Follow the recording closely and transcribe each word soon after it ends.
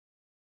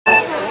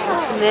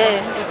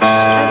Ναι.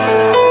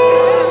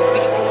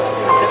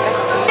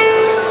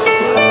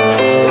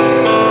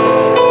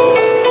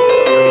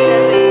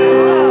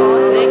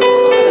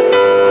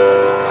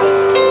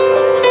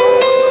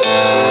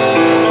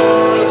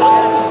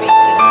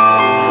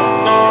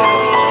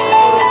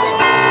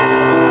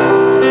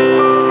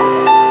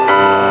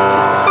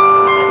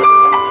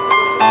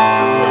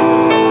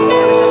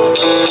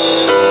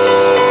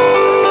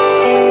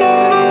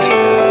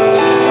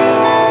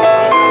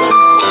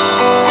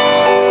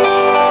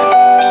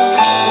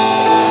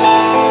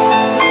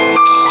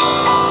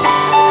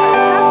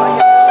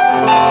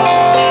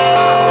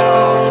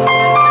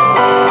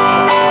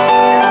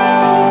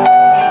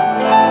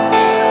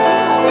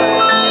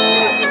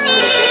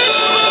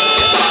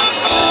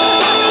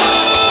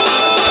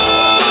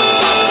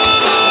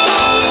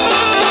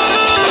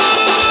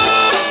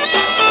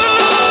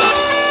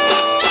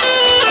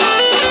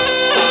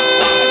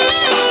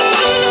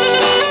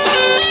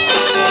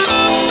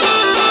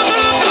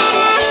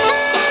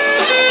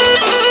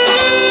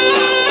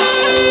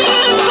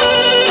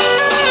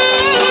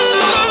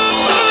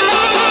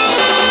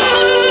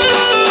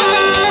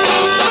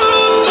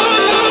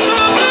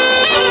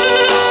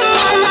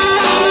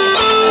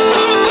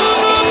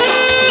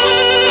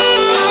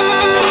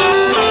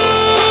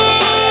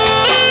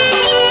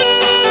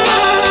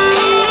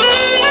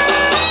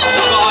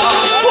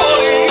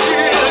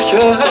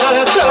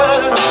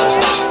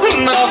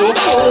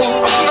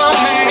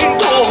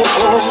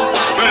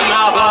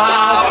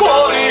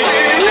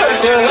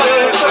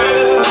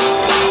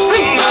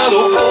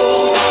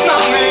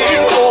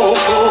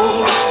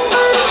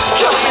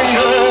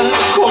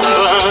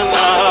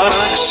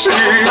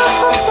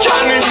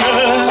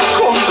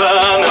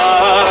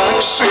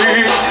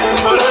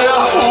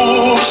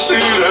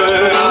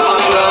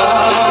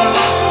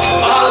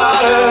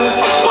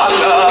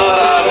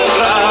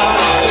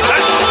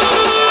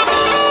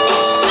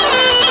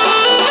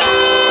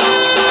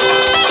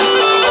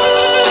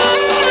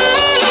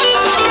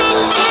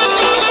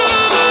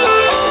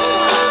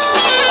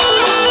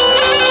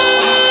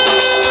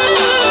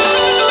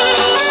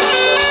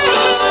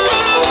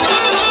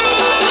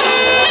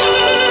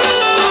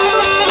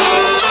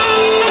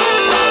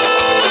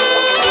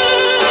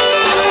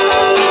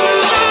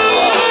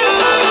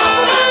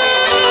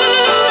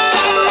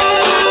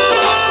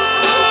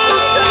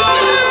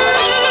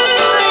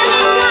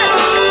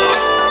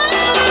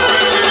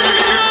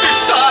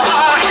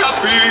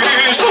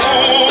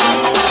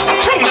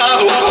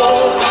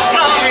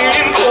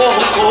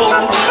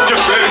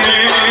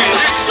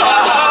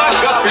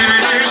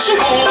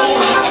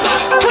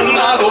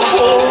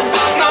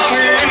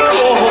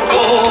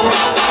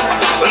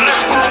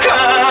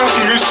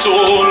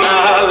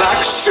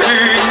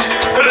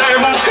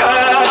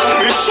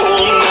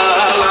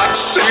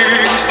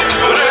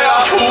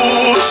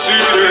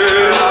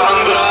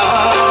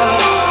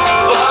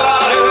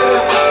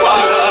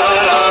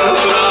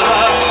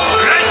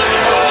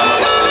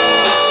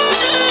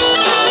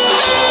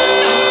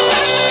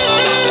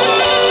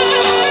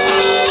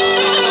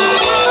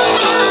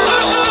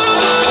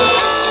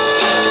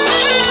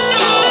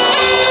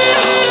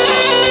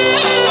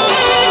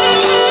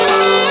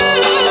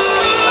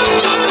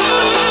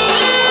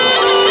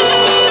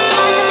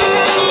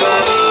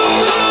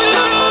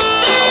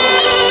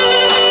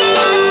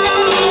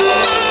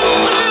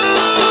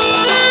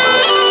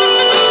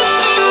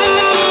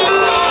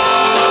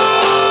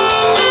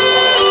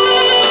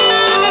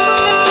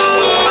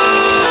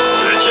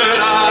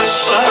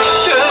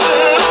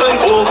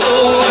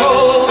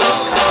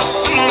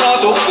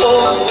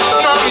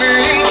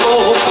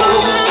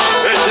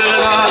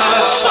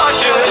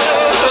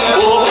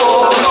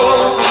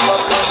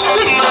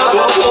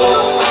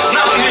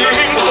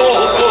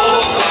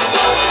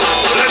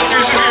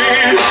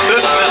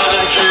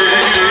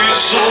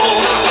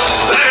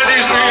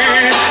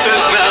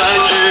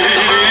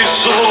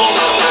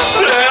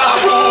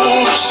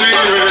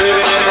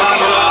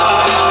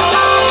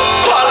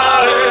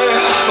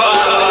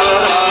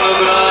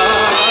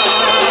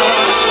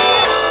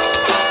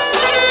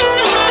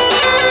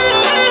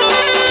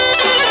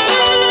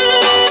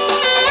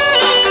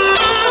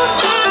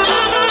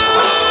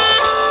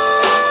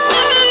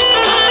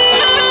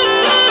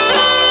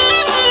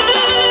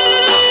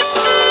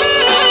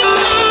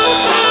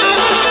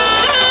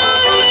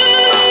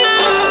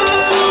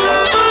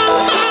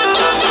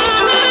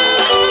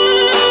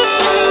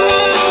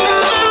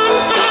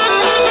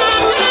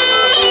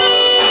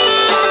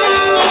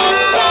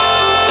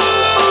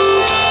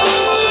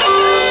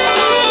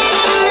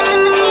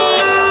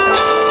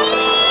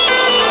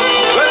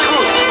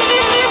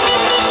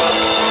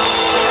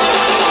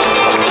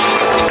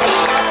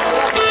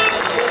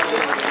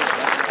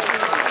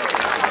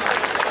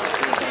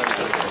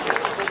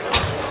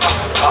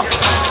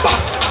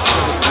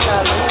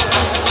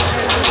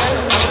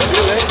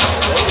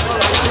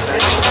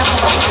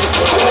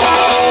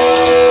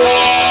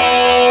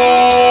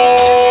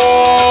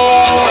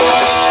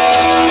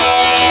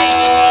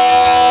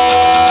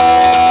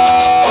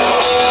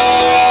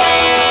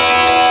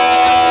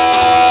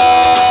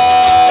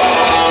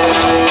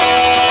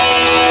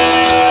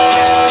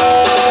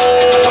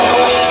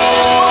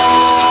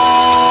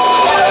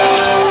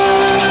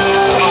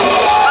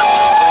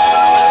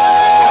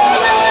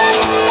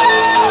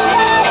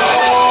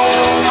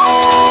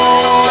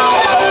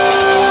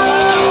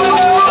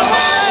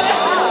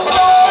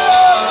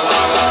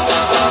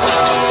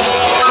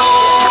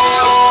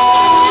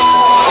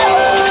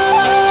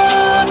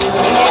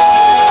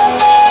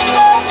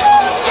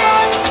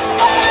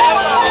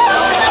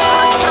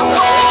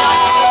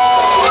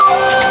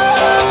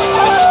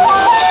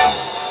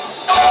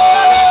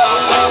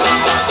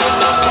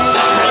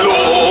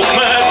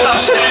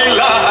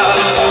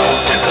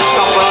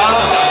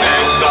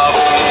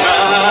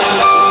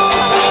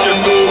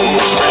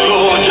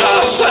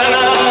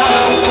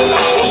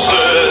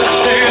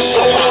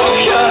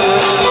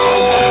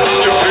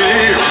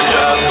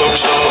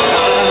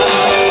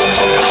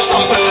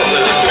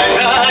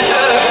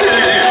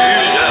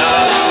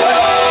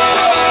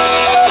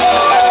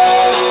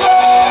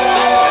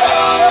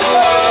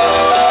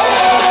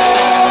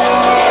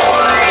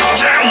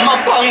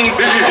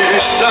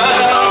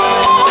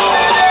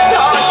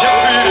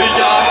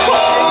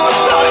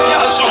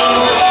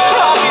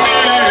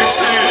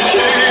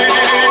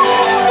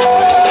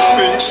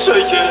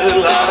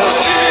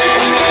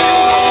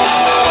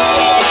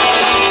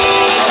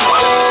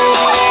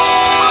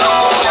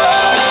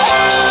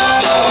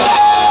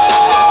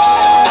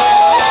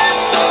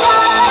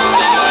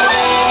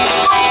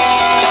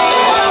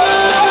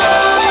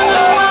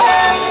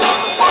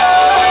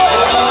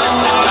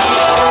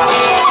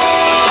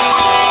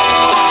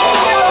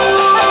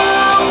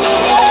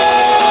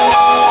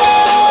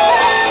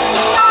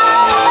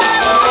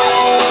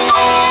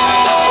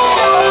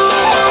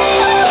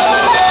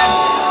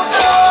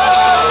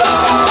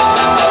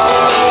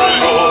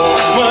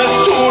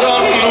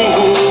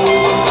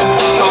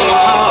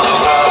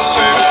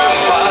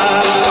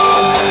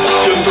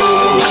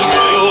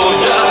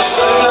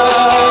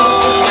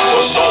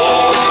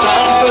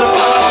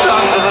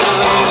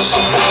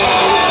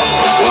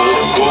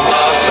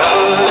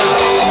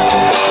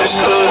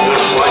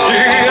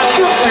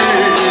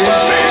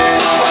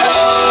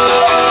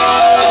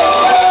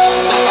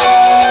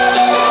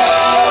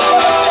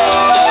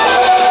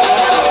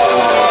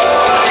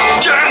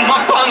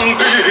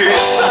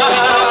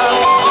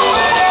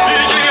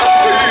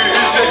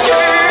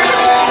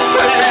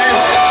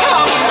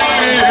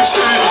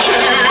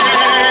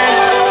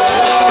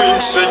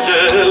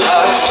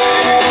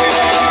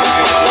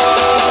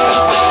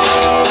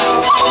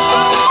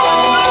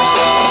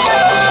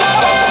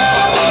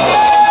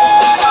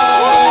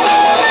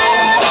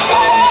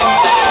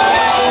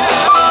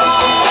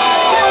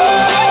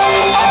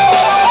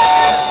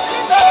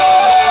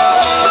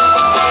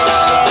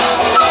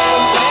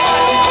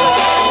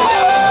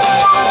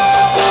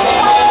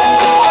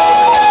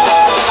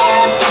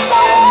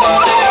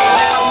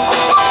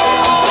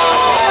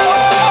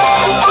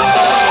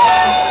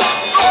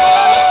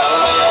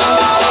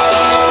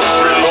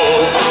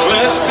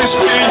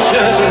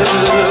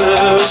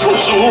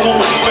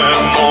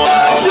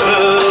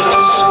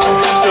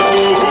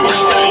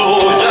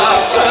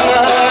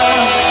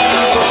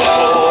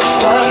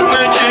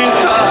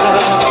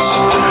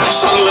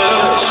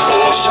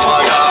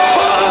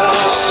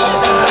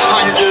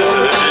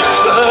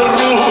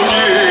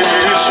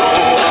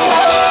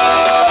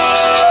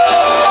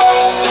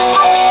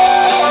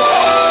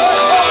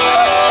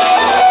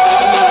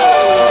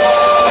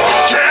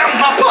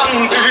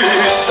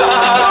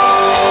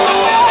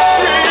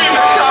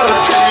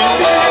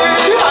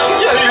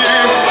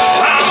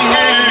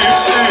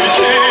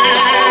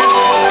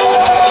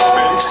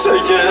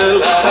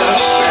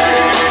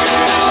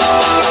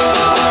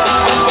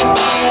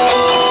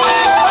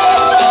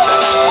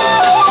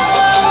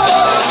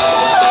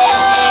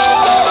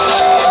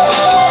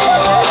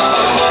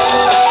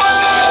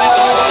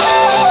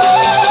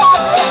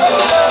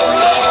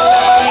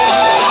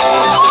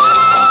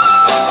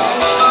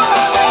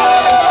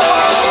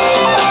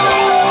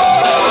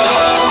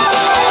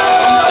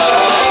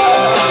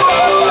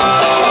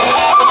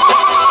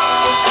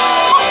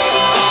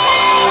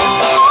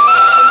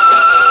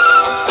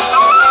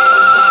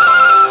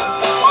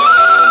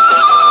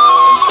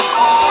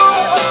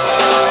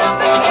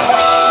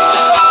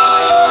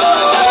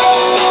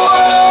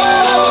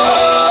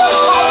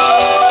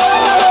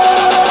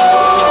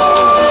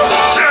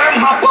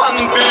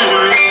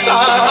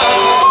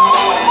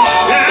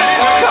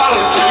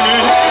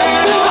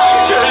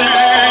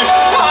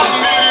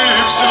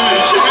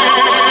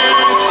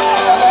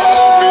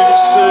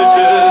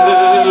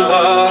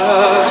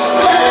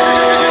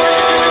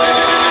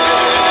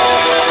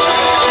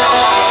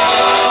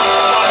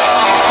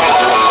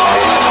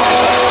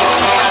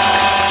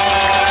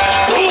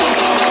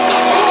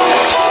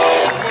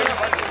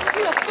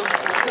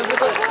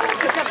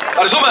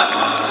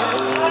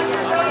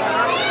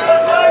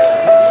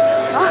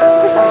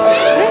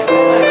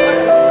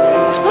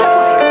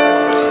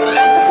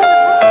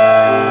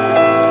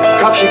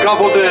 Κάποιοι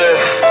κάποτε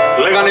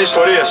λέγανε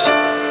ιστορίες.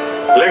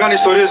 Λέγανε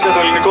ιστορίες για το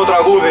ελληνικό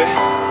τραγούδι.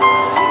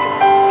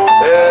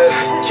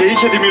 Και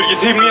είχε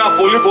δημιουργηθεί μια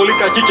πολύ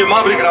κακή και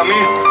μαύρη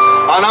γραμμή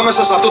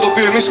ανάμεσα σε αυτό το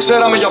οποίο εμείς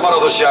ξέραμε για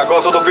παραδοσιακό,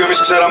 αυτό το οποίο εμείς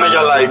ξέραμε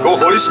για λαϊκό,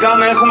 χωρίς καν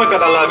να έχουμε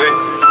καταλάβει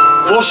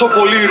πόσο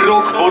πολύ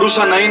ροκ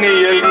μπορούσαν να είναι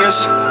οι Έλληνες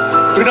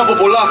πριν από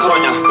πολλά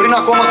χρόνια, πριν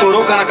ακόμα το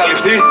ροκ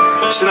ανακαλυφθεί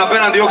στην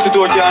απέναντι όχθη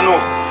του ωκεανού.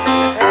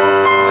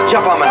 Για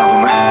πάμε να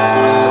δούμε.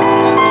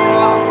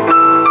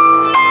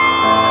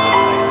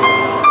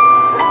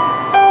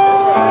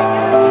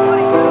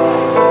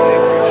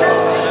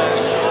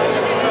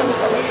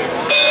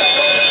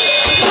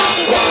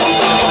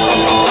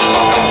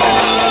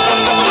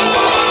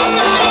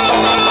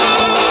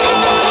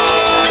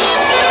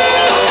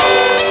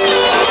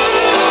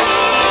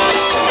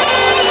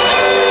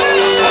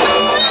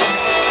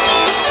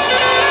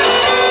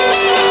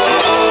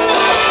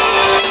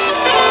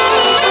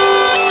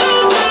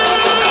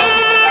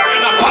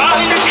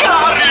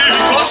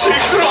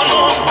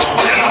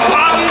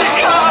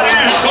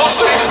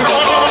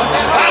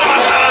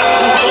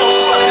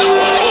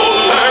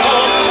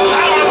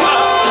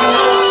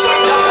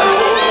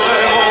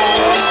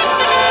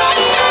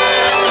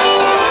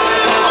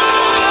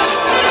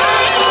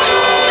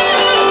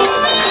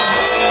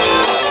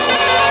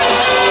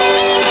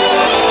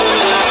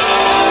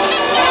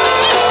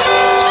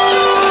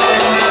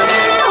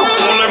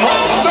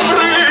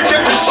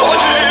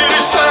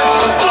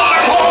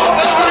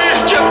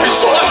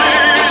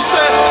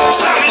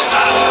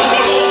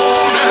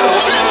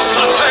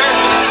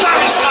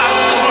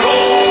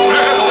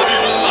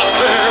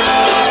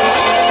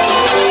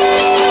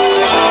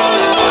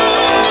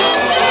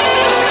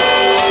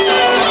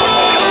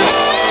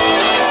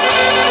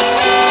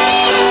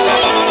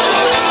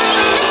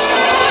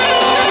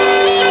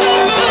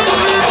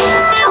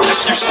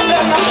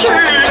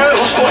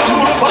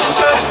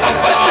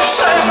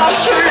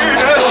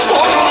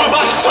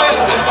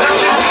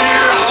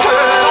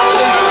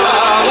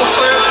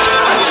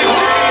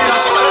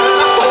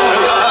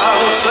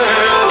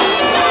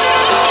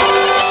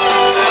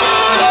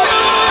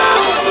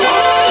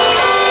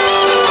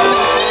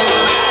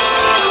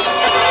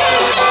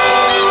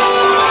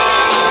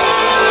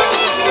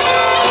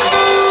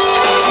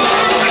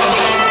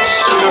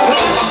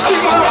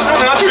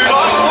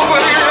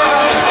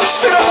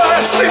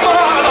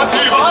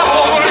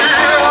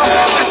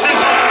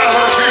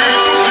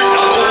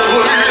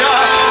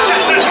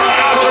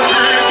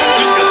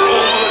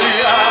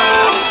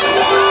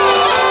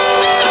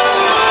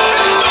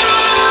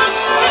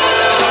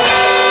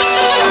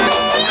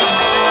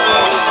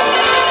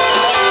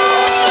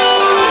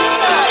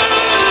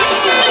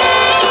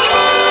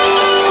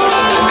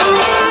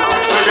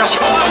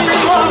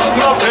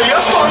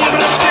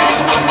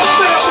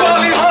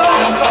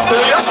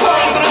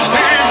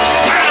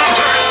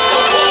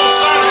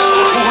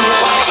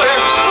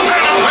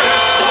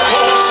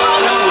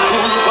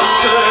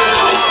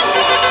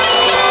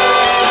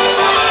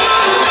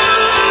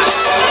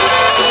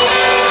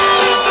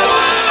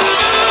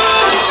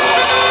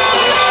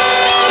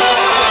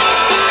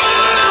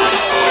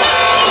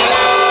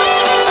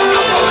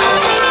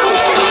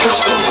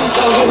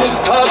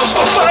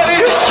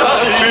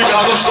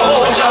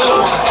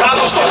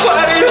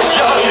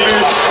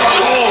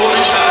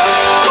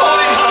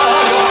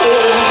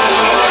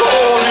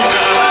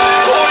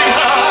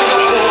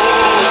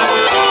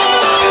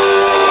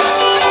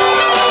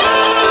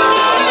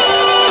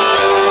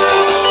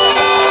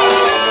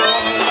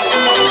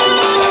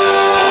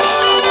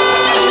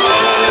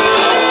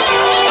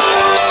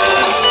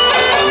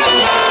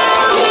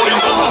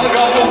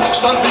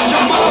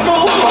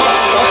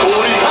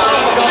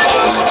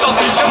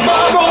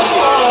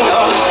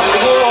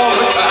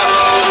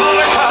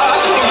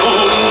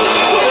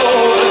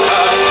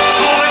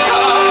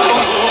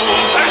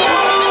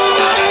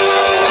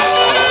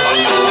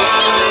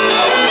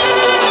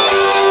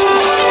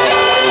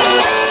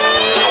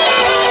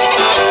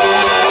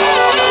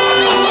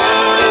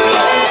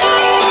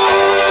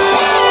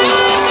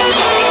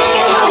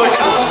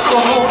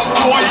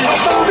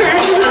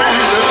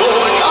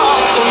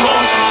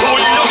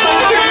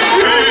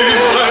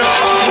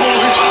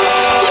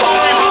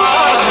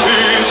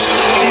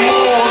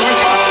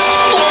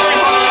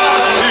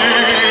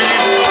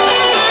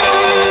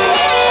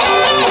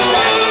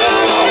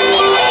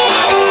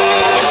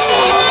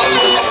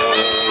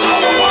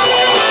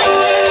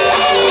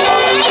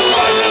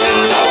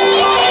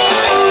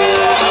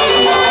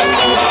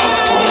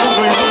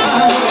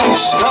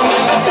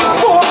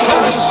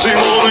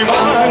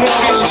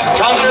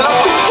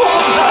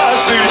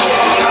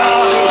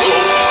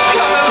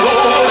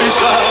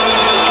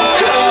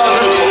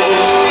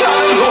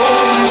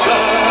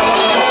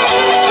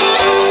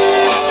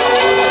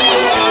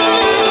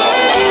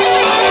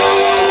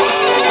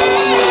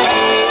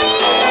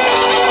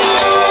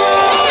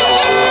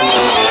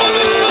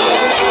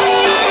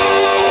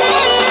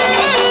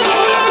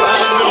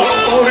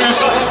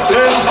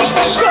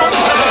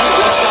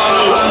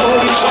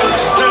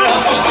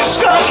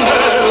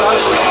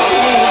 Σκανέλας, πού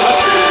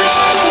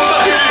να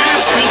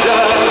πεις,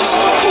 φιλιάς,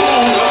 πού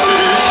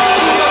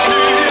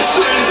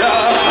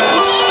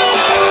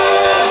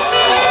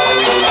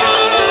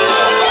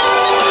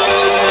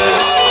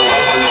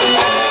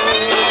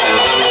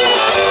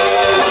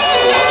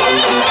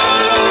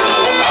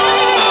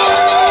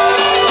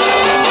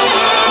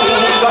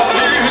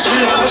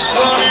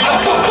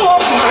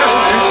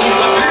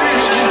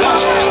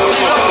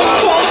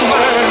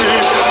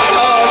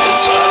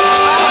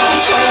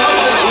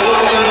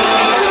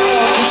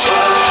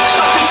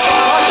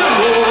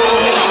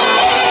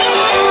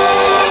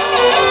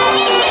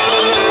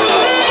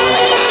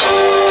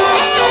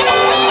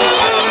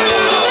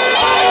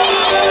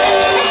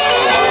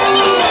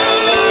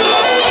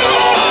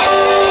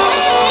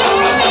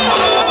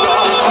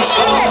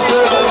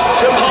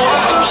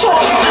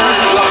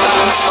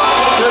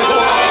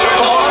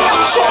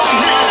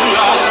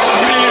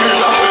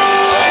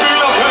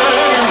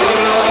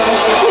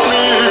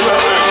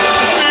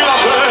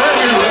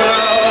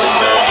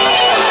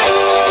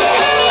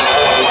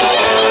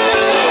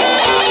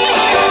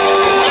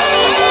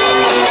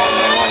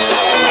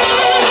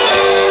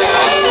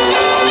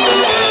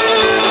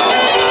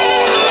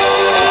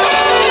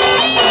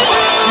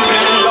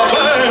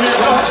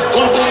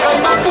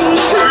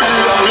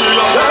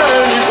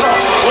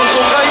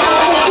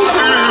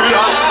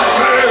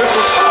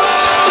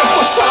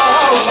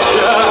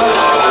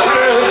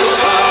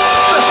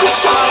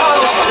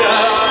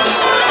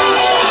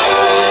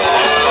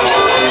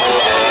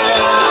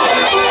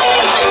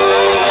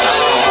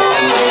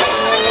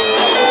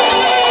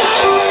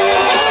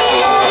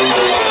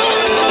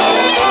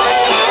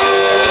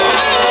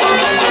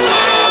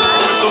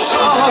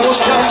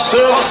σε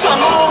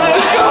βασανό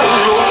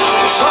μεγάλο,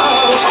 σ'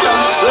 αρρωστιά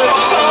σε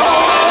βασανό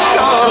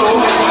μεγάλο.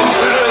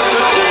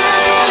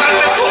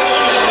 Φέρτε το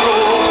νερό,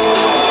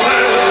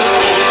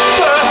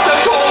 φέρτε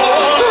το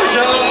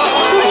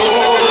γιατρό.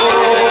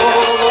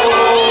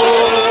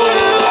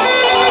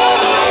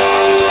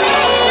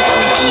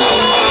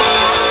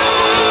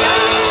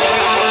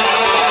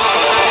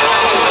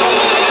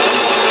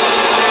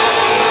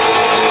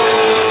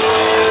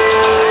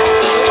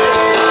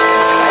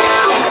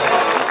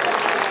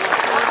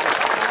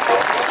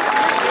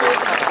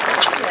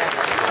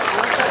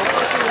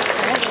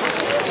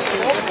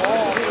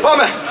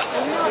 Πάμε!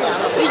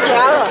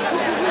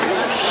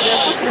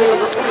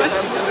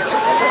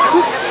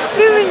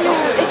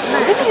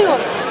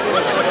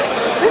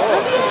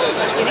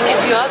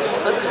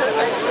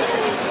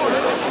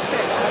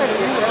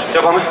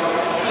 Για πάμε!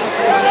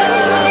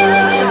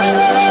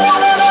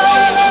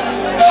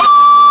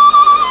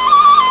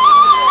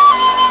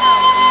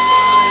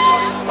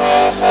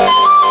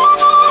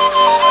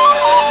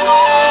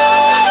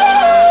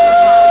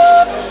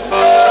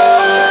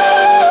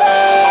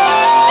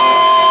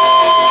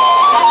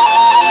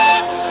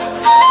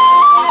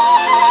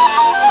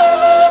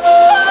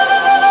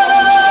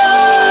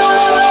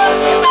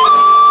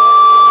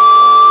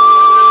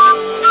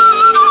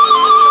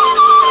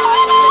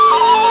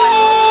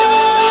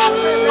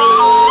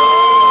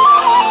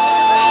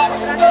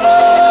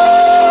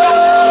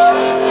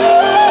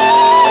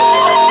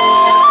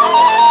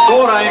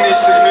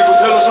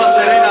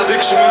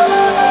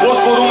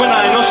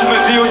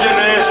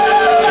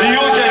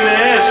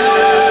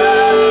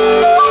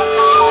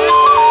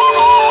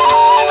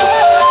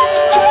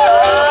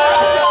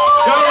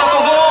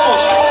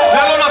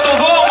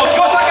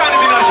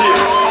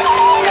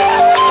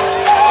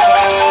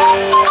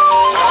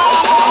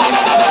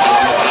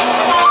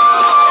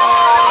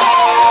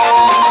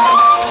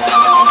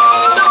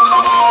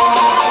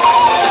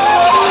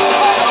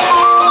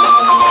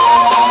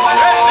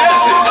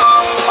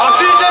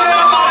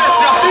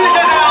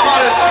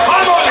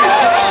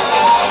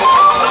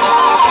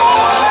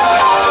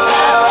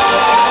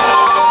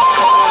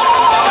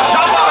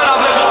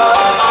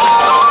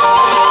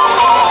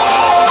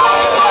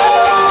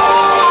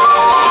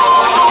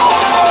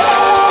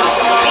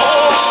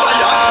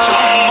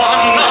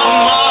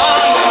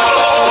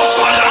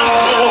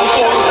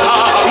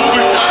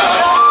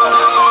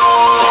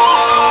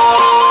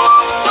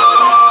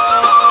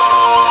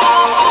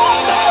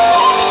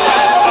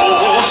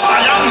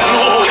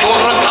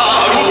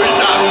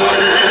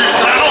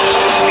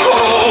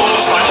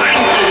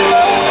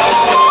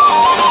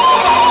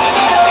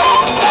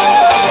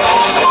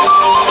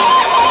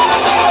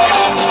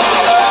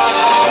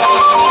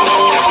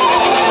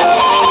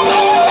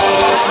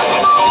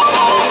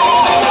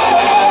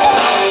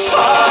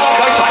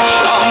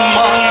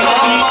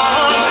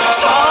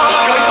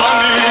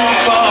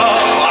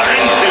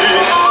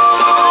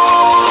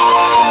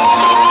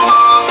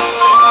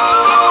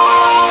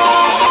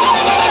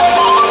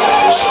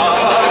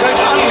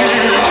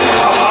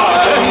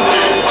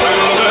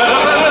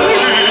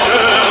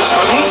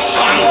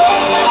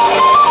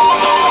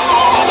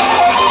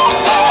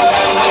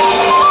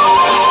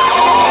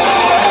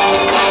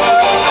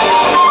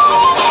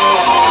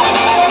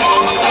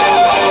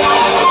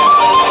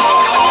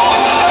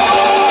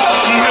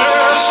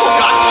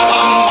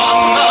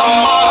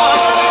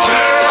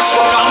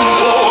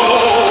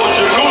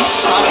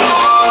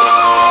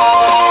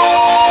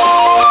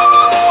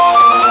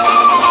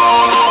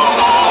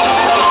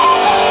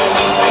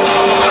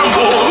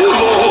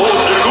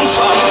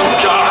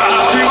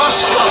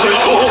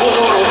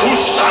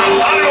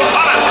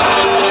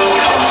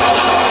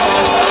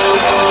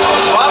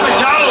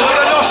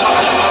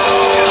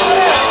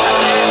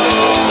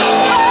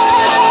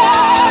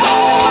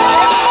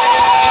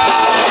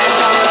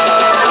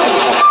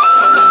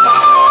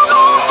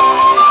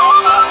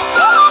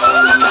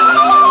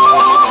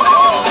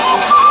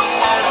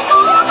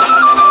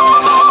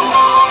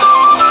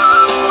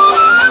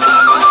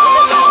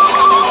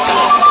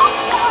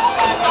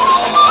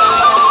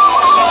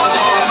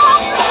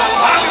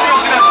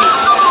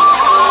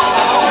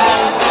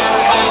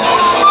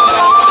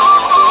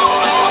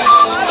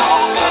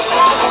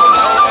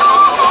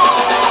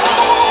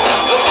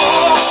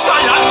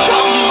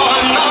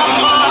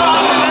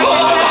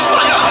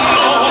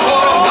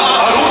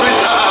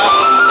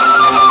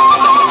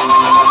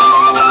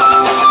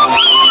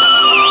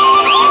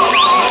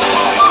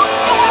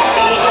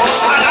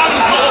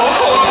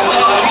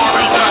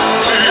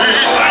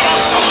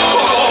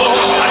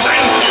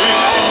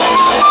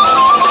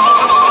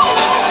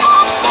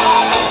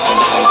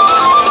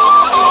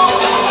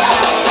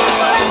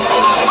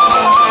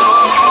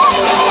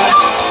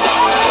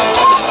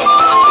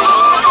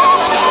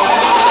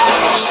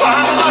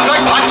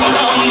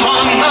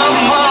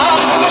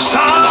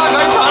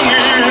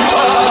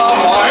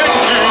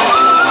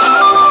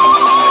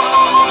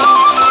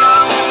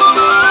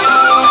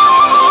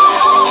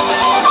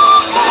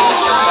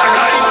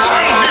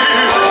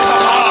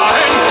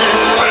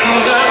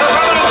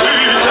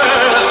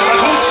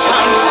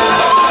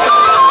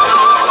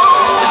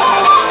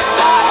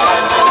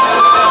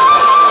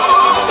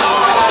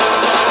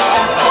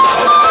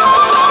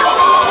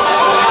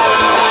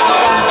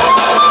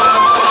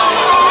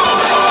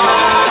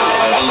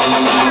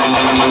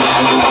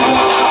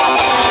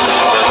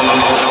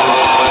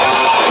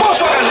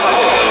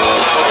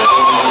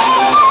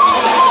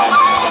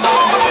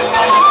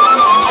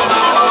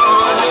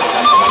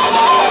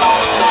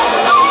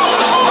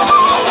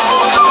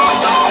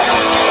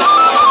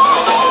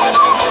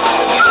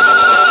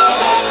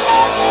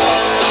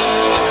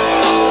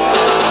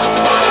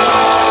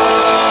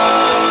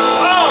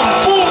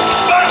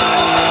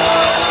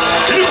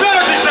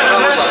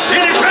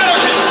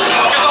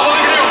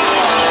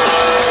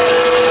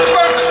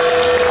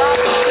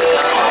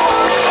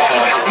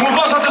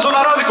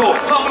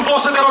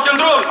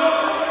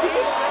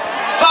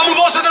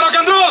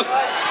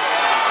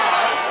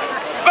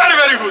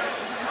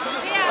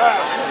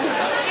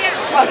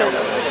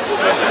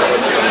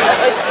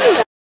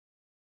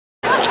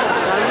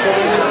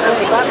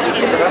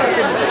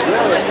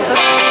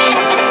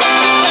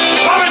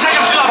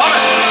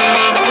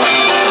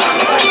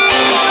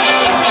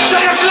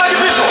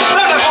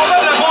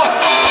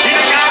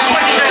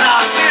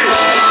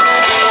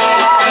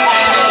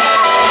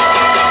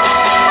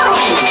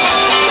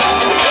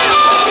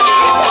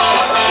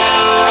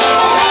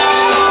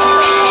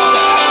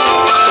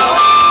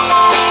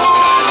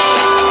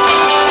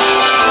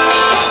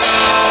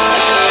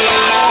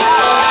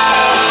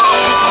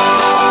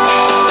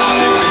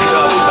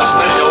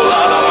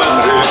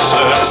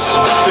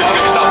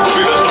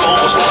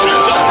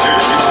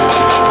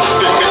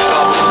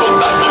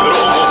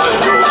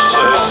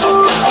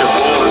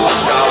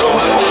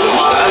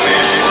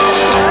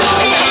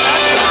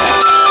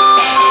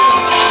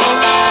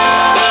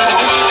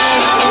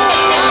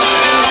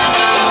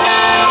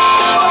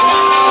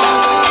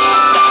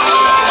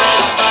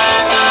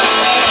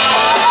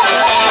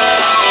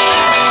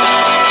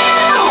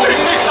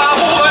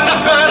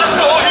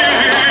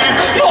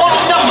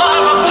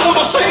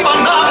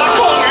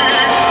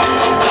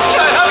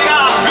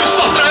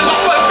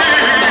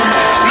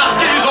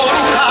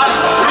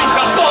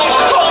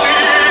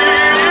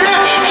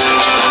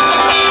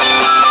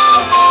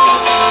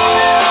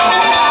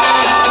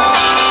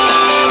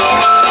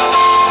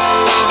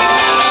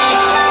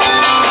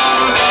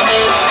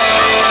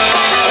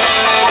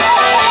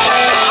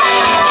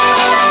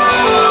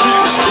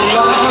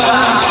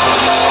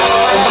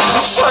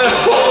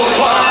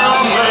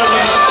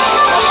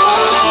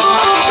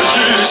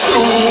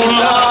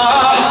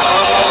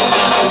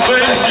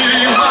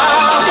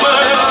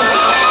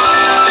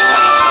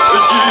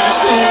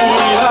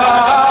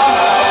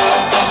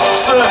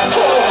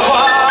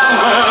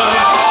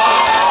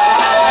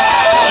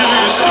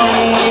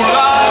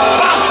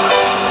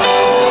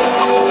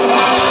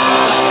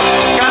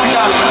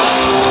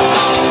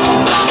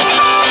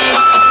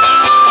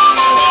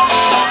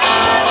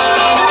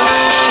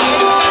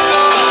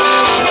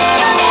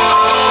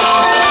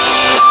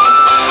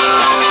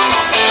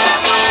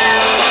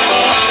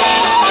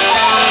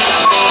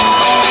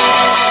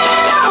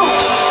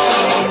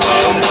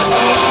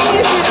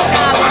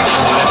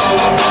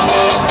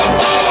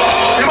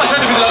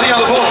 να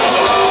το πω.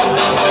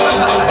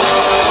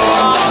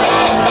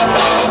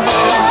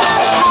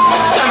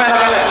 Εμένα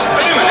καλέ,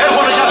 περίμενε,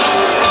 έρχονται κι άλλοι.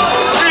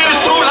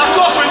 Γυριστρούλα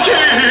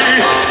κοσμική,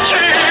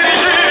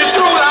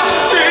 γυριστρούλα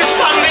της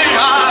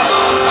Ανίας.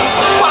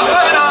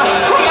 Παθαίνα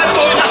με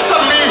το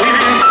γιασαμί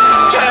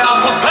και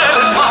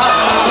αποτέλεσμα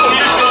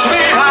πολίτος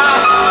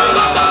μίας.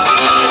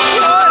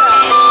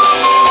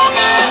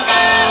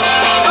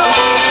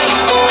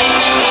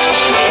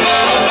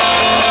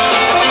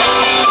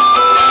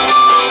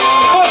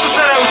 Πόσους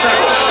Σερρέους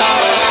έχω?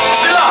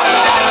 Ψηλά!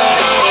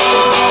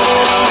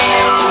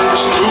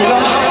 Στρούλα,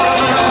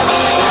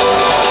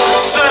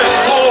 σε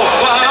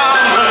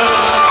φοβάμαι.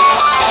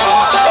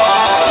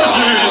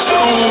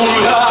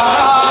 Γυριστρούλα,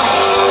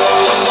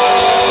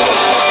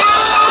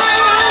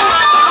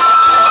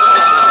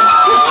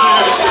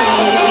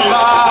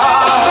 γυριστρούλα,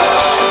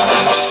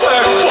 σε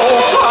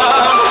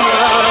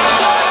φοβάμαι.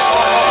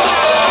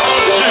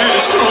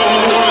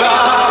 Γυριστρούλα.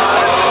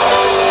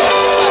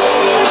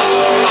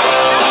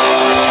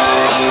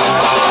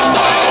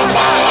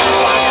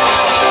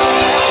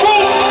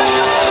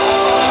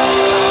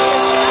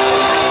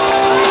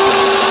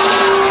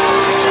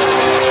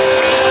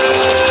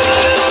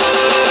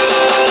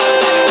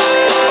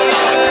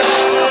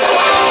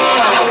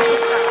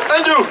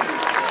 Thank you.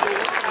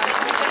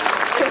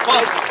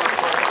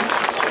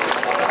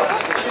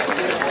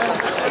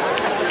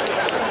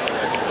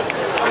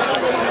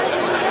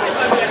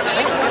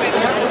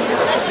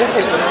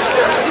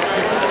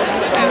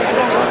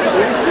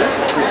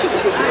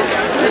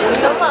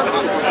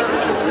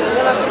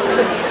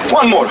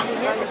 One more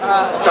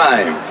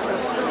time.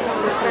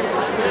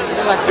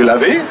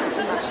 Δηλαδή,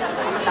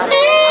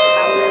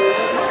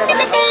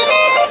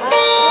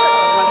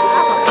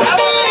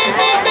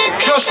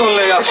 ποιος το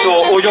λέει αυτό,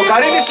 ο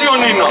Γιοκαρίνης ή ο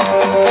Νίνο?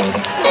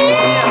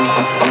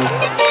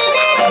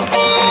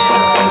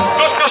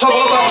 Ποιος από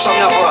εδώ το άκουσα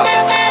μια φορά?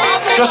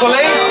 Ποιος το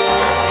λέει?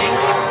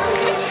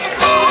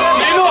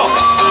 Νίνο!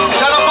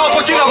 Για να πάω από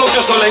εκεί να δω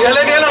ποιος το λέει.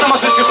 Ελένη, έλα να μας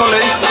πεις ποιος το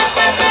λέει.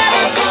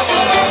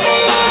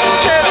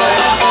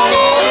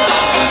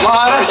 Μ'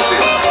 αρέσει.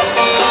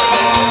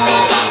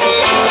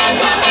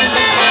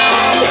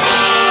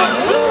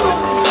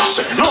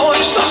 Σε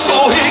γνώρισα στο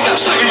Ίκα,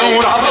 στην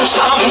ουρά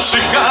μπροστά μου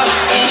σιγά,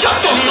 για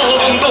τον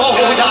όδοντο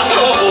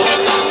γιατρό.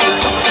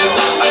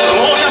 Τα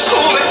χρόνια σου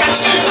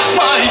 16,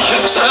 μα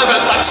είχες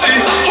ξεπετάξει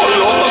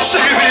όλο το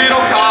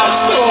σίδηρο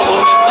κάστρο.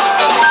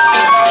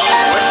 Σου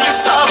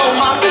έκλεισα το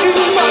μάτι,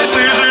 μα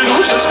εσύ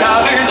ζητούσες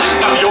κάτι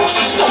να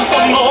διώξεις τον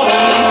πονό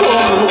μου.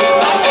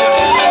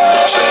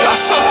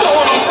 Ξέχασα το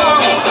όνομά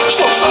μου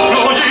στο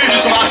ξαπνό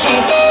γύρισμά σου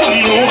που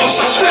μου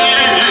δώσες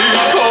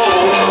φιλικό.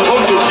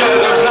 Όλου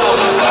γέρνα,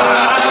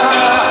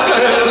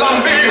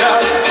 Λαμπία,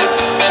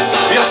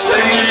 η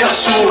ασθένεια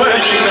σου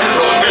έγινε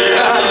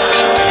χρονία.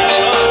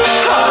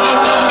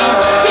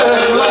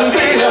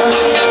 Λαμπία,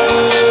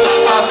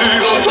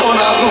 αντίδοτο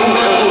να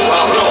δούμε που θα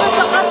βρω.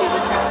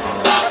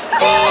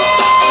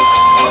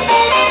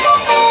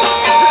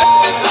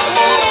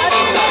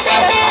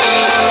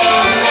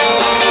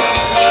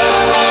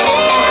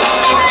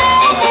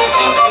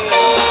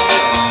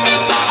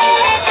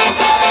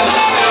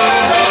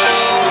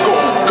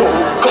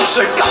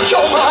 Σε κάποιο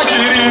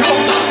μαγειρίο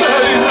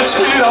περίμενες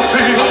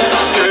πειρατείο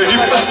και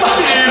είπες τα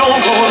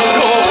πληρώνω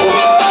εγώ.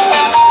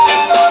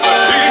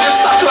 Πήγες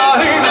στα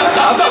κλαρίνα,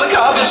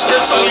 ανταργάδες και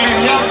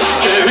τσαλίνια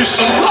και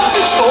ήσουν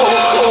πρώτη στο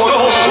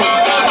χώρο.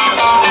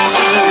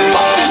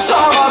 Πάτησα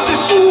μαζί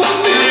σου,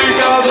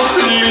 τυλίγα το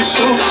φίλι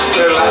σου,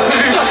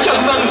 ελαφρύγα κι αν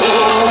δεν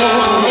μπορώ.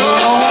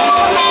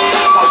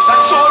 Θα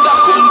ψάξω να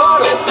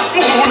κουμπάρω,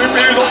 μου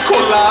λείπει το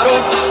κολάρο,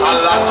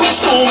 αλλά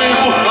κουστούμι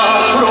που θα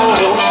βρω.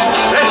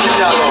 Έχει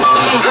μυαλό.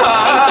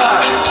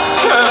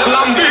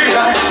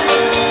 Λαμπία,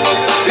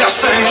 η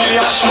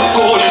ασθένεια σου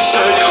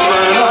κόλλησε για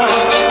μένα.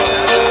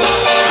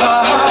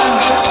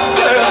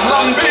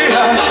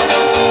 Λαμπία,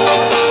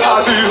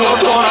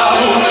 αντίδοτο να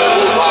δούμε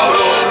που θα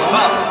βρω.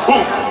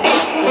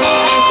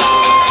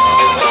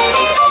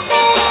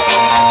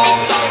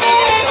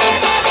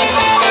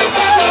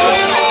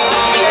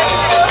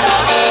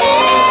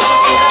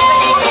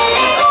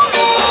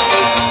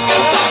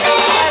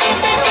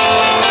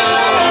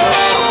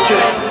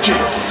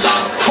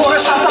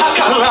 Φόρεσα τα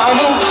καλά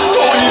μου,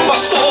 το είπα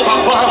στο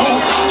παπά μου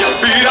και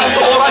πήρα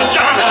τώρα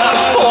για να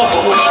έρθω.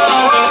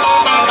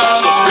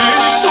 Στο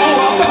σπίτι σου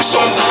απ'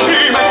 έξω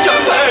είμαι και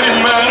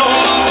περιμένω,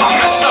 μα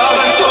μέσα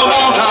δεν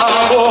τολμώ να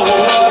μπω.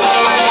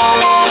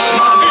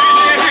 Μ'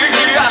 ανοίγει η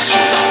γριά σου,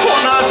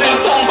 φωνάζει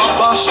τον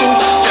παπά σου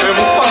και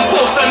μου παν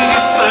πως δεν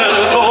είσαι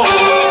εδώ.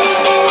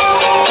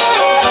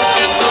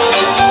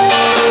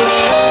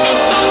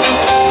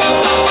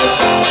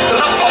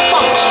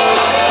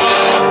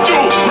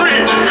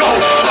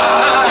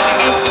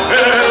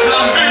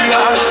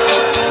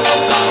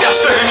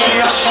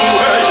 Σου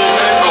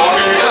έγινε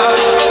κομμία.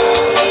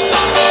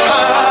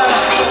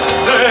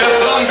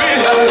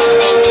 Λαμπία,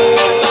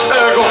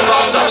 εγώ θα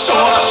ψάξω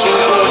να σου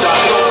βρω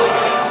γιατρό.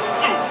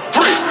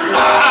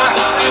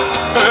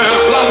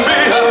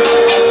 Λαμπία,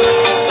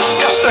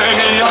 η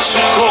ασθένεια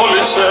σου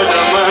κόλλησε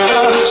για μένα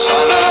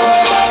ξανά.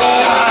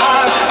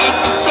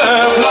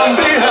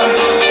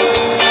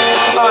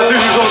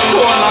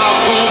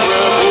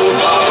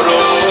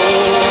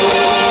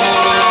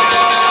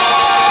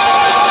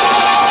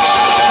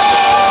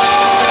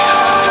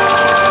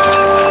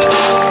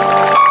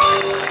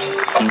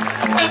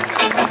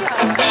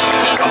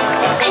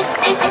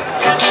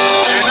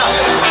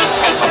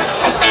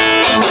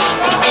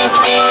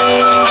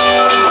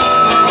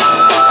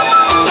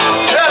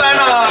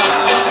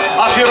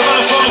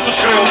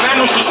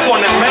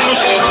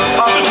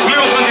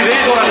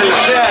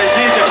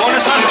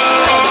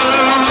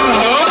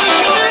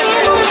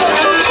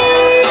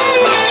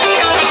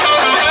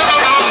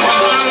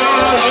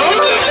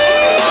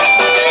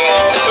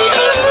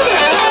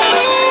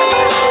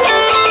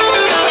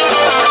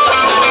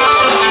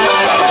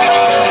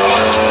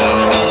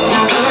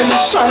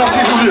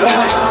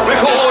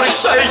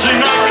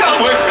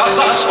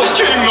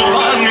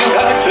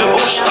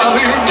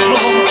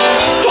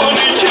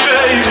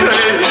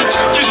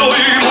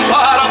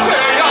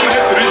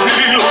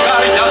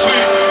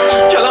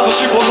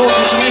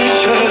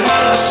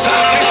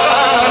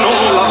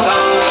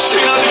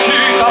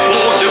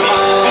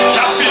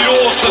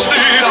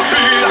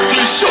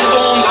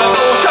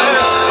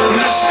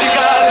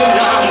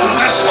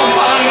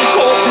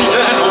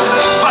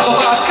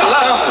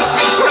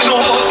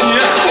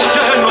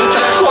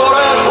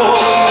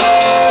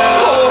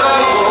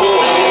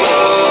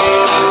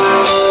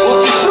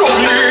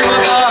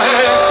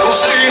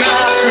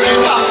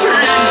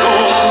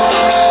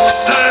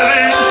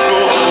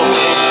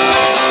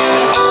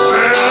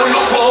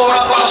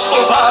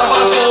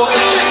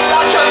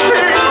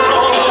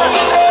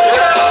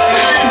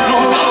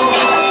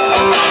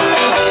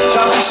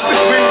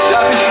 στιγμή,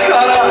 για τη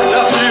χαρά,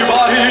 για την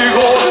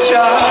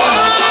παρηγοριά.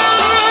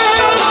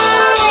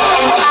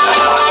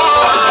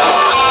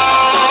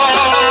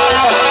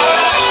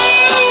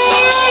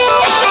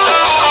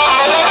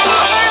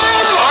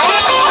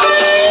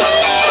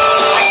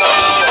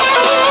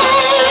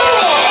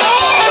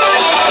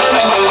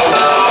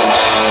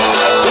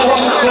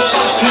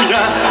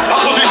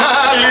 Από την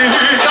άλλη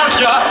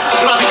καρδιά,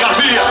 βράδυ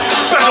καρδία,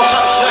 παίρνω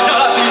χάπια για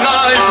την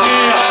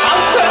αϊπνία. Σαν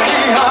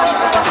ταινία,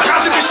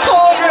 βγάζει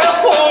πιστόλι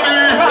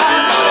εφορία.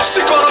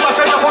 Σηκώνω τα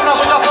χέρια,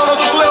 φωνάζω για χρόνο,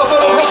 τους λέω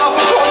θέλω χρόνια,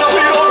 αφού χρόνια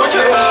πληρώνω.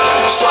 Και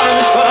σαν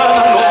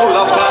φτάναν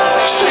όλα αυτά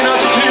στην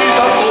Αττική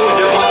τα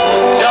απόγευμα,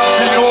 για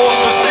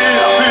πυρώσες στην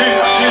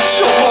απία,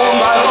 κλείσω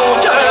κομμαρό.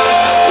 Και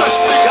μες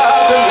στην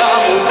καρδιά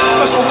μου,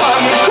 μες στο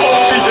πανικό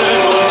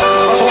πηγαίνω,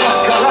 βάζω τα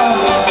καλά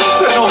μου,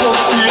 παίρνω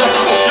ό,τι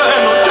έχω,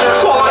 βγαίνω και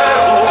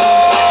χορεύω.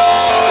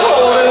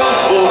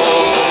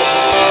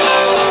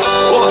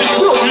 Ό,τι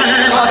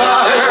προβλήματα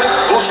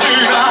έχω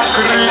στην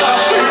άκρη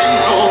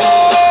αφήνω,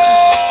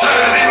 σε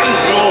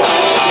δίνω.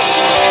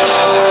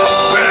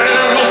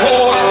 Παίρνω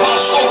φόρα,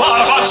 πας στο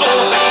μπαρ, βάζω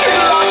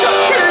κιλά και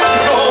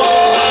πίνω,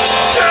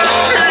 και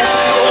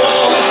πίνω.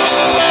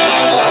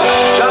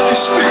 Για τη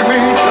στιγμή,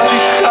 για τη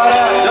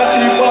χαρά, για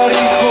την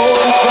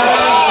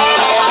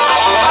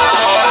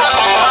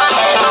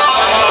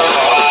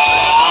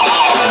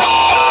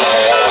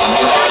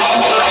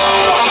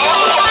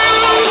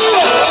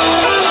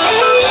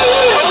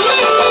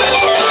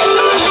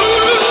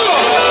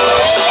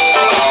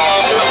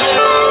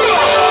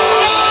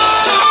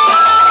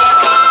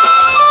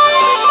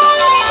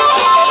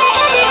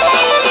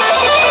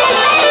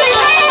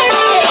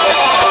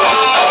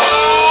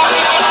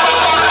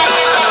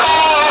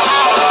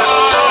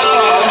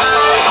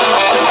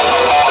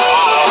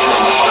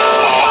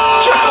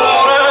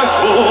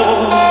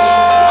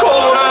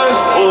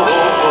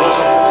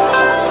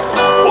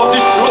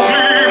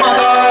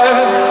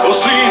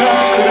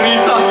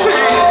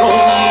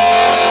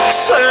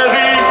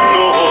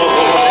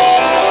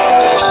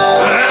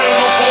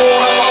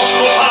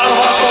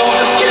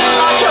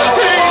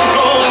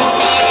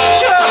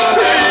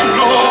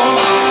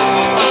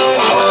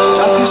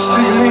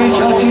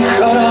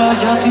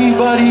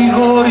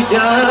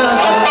παρηγοριά.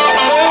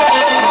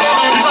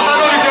 Ήσασταν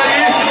όλοι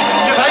γεροί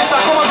και θα είστε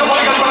ακόμα πιο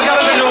πολύ καλή παιδιά,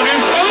 δεν τελειώνει.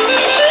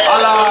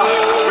 Αλλά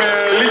με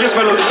λίγες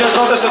μελλοντικές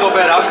νότες εδώ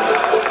πέρα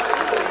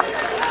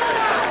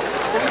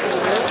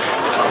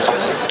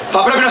θα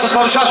πρέπει να σας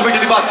παρουσιάσουμε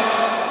και την πάτη.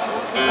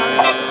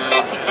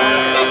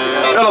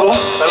 Έλα εδώ,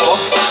 έλα εδώ,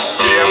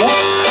 κύριε μου.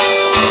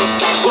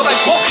 Πρώτα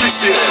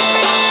υπόκληση ρε.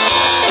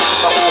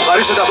 Θα μου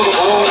χαρίσετε αυτό το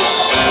χώρο.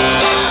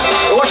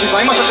 Όχι, θα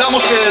είμαστε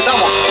ντάμος και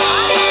ντάμος.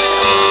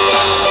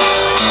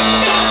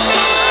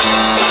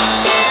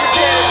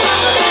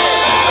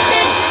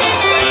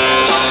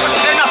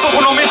 Δεν είναι αυτό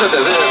που νομίζετε,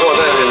 δεν είναι εδώ,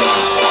 δεν είναι.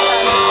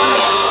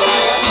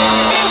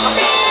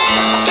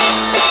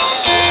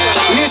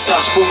 Πριν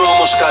σας πούμε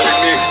όμως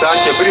καληνύχτα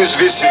και πριν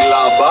σβήσει η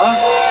λάμπα,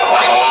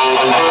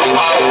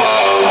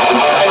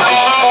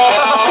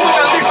 θα σας πούμε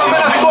καληνύχτα με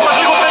ένα δικό μας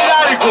λίγο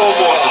τρελιάρικο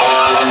όμως.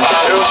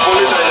 Έως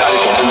πολύ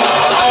τρελιάρικο.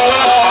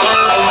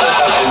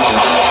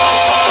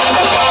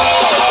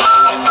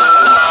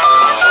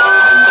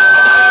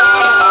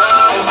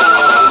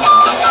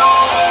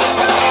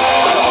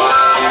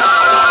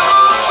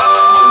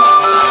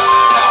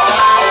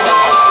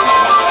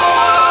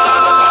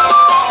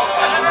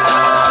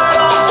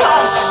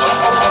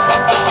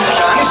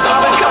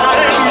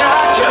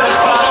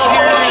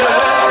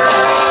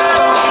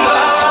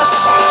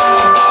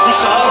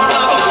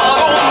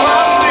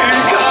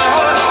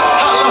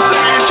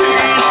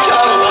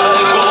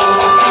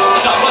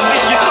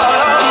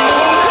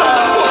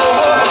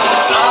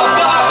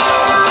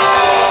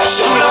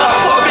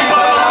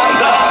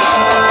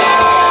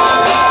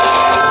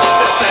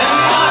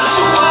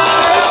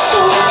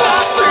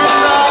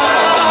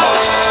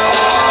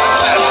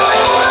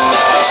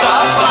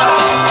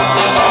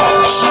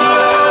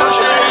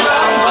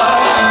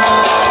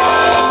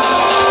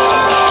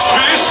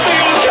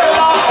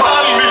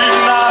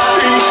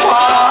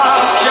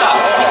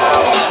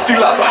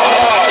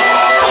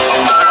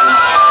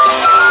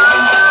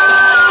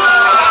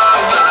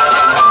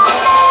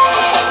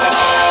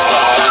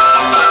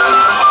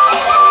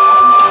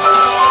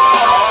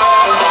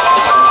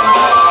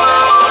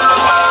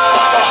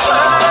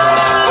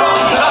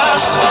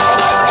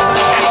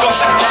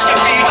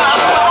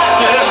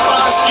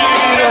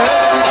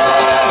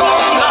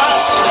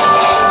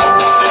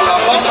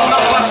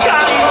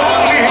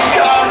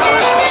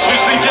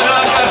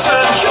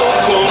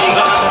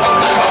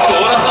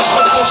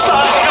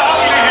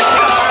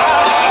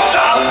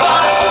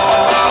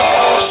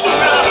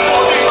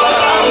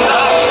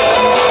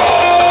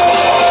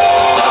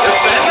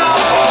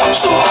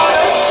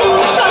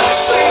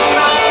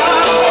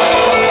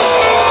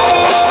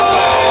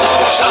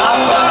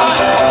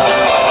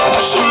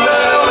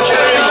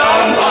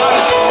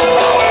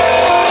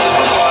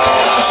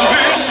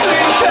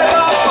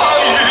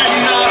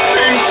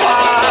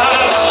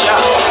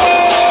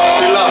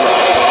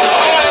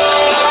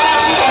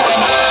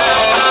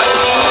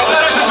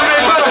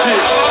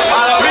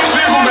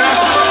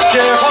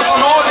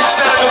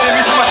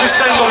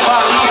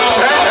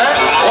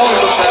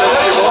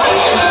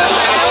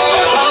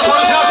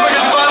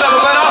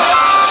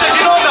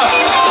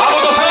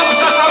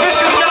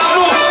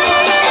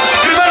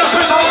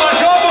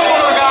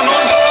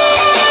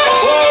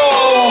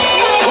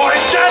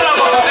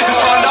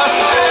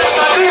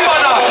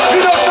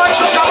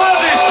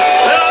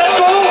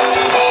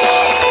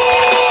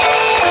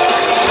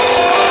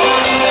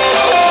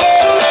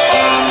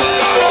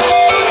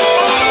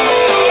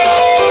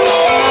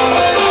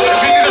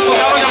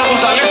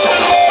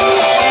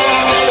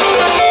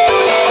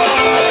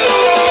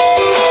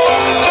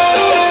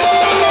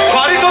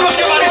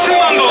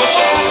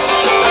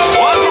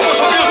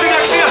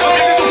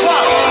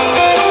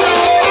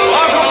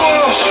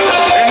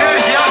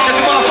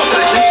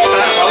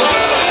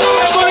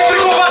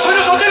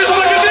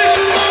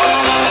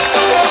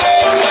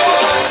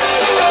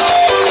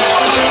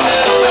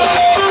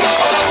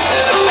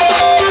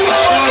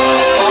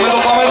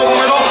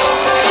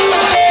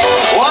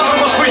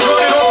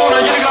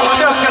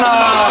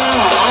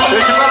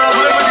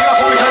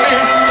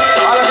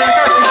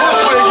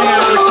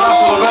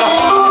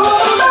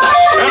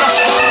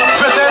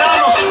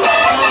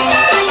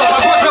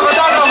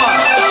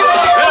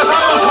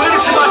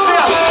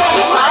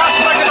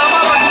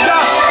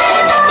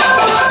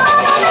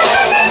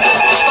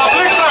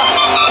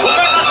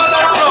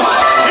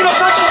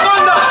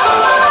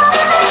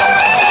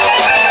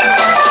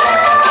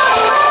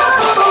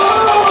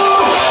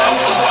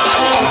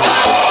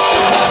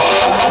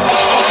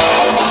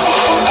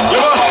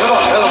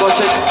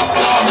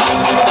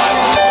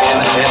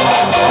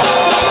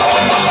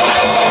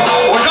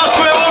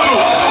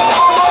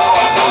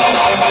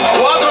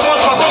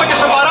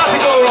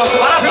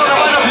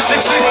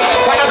 φυσήξει,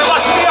 θα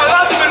κατεβάσει μια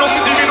λάτι με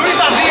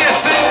διμηνουίτα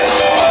δίεση.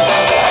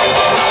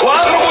 Ο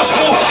άνθρωπος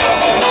που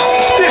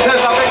τι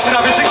θες να παίξει, να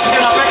φυσήξει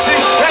και να παίξει,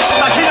 έτσι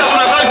τα χίλια του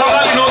να βγάλει, θα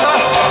βγάλει νότα.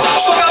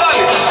 Στο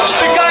καβάλι,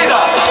 στην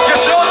κάιντα και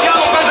σε ό,τι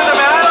άλλο παίζεται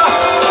με αέρα,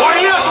 ο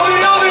Ηλίας ο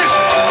Μυριάδης.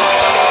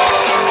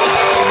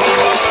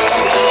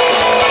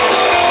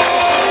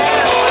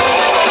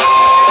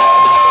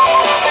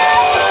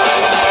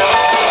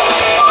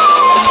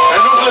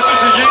 Ενός λεπτού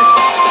σιγή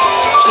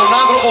στον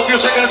άνθρωπο ο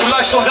οποίος έκανε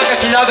τουλάχιστον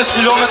 10.000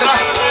 χιλιόμετρα.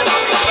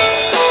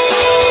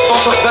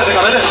 Τόσο,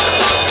 15.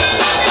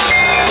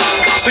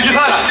 Στην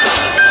κιθάρα.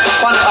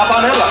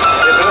 Απανέλα.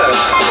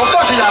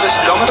 8.000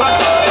 χιλιόμετρα.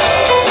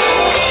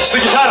 Στην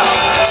κιθάρα.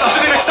 Σε αυτή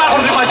την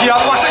εξάχορδη μαγεία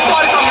που μας έχει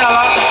πάρει τα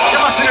μυαλά και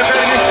μας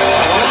συνεπέρνει.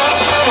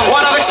 Ο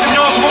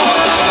αναδεξιμιός μου.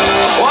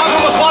 Ο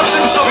άνθρωπος που άφησε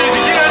τη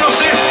Σοβιετική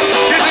Ένωση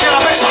και ήρθε για να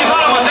παίξει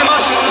κιθάρα μαζί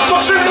μας. Το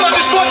ξύπνημα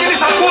της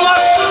κόκκινης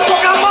αρκούδας. Το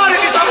καμάρι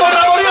της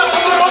αυτοκρατορίας του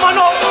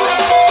Ρωμανόφ.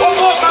 Ο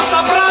Κώστας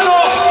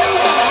Σαπράνοφ.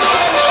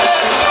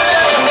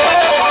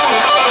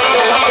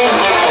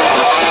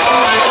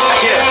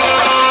 Και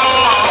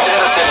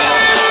πέρασε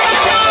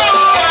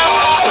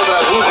στο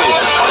τραγούδι,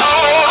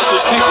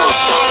 στους στίχους,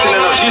 στην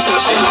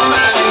ενορχήστρωση,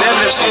 στην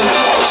έμπνευση,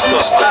 στο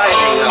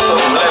styling, αυτό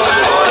που βλέπετε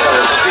το ωραίο,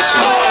 το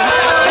τίσιμο.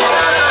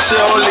 Σε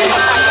όλη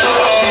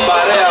την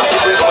παρέα αυτή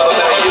που έχουμε εδώ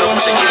πέρα γύρω που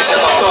ξεκίνησε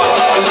από αυτόν.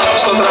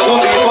 Στο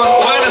τραγούδι λοιπόν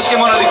ο ένας και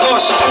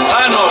μοναδικός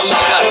Άνος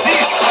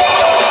Χατζής.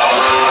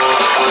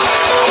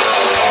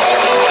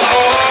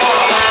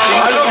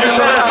 Είμαστε στις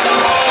Σέρρες.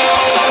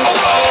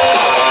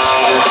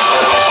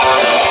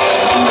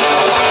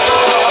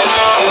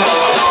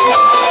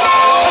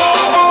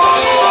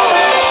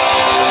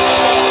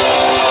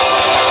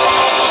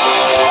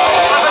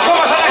 Σας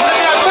ευχόμαστε να έχετε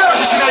μια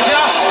υπέροχη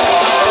συνέχεια.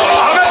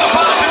 Αμέσως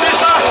πάνω στην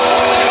πίστα,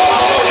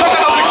 το πιο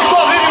καταπληκτικό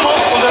δίδυμο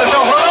των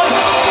τελευταίων χρόνων.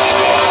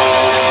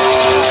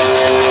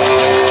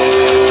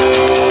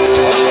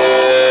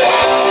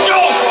 Yo!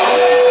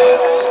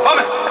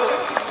 Πάμε!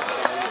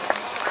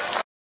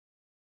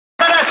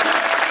 Σέρρες!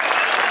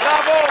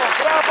 Μπράβο,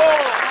 μπράβο!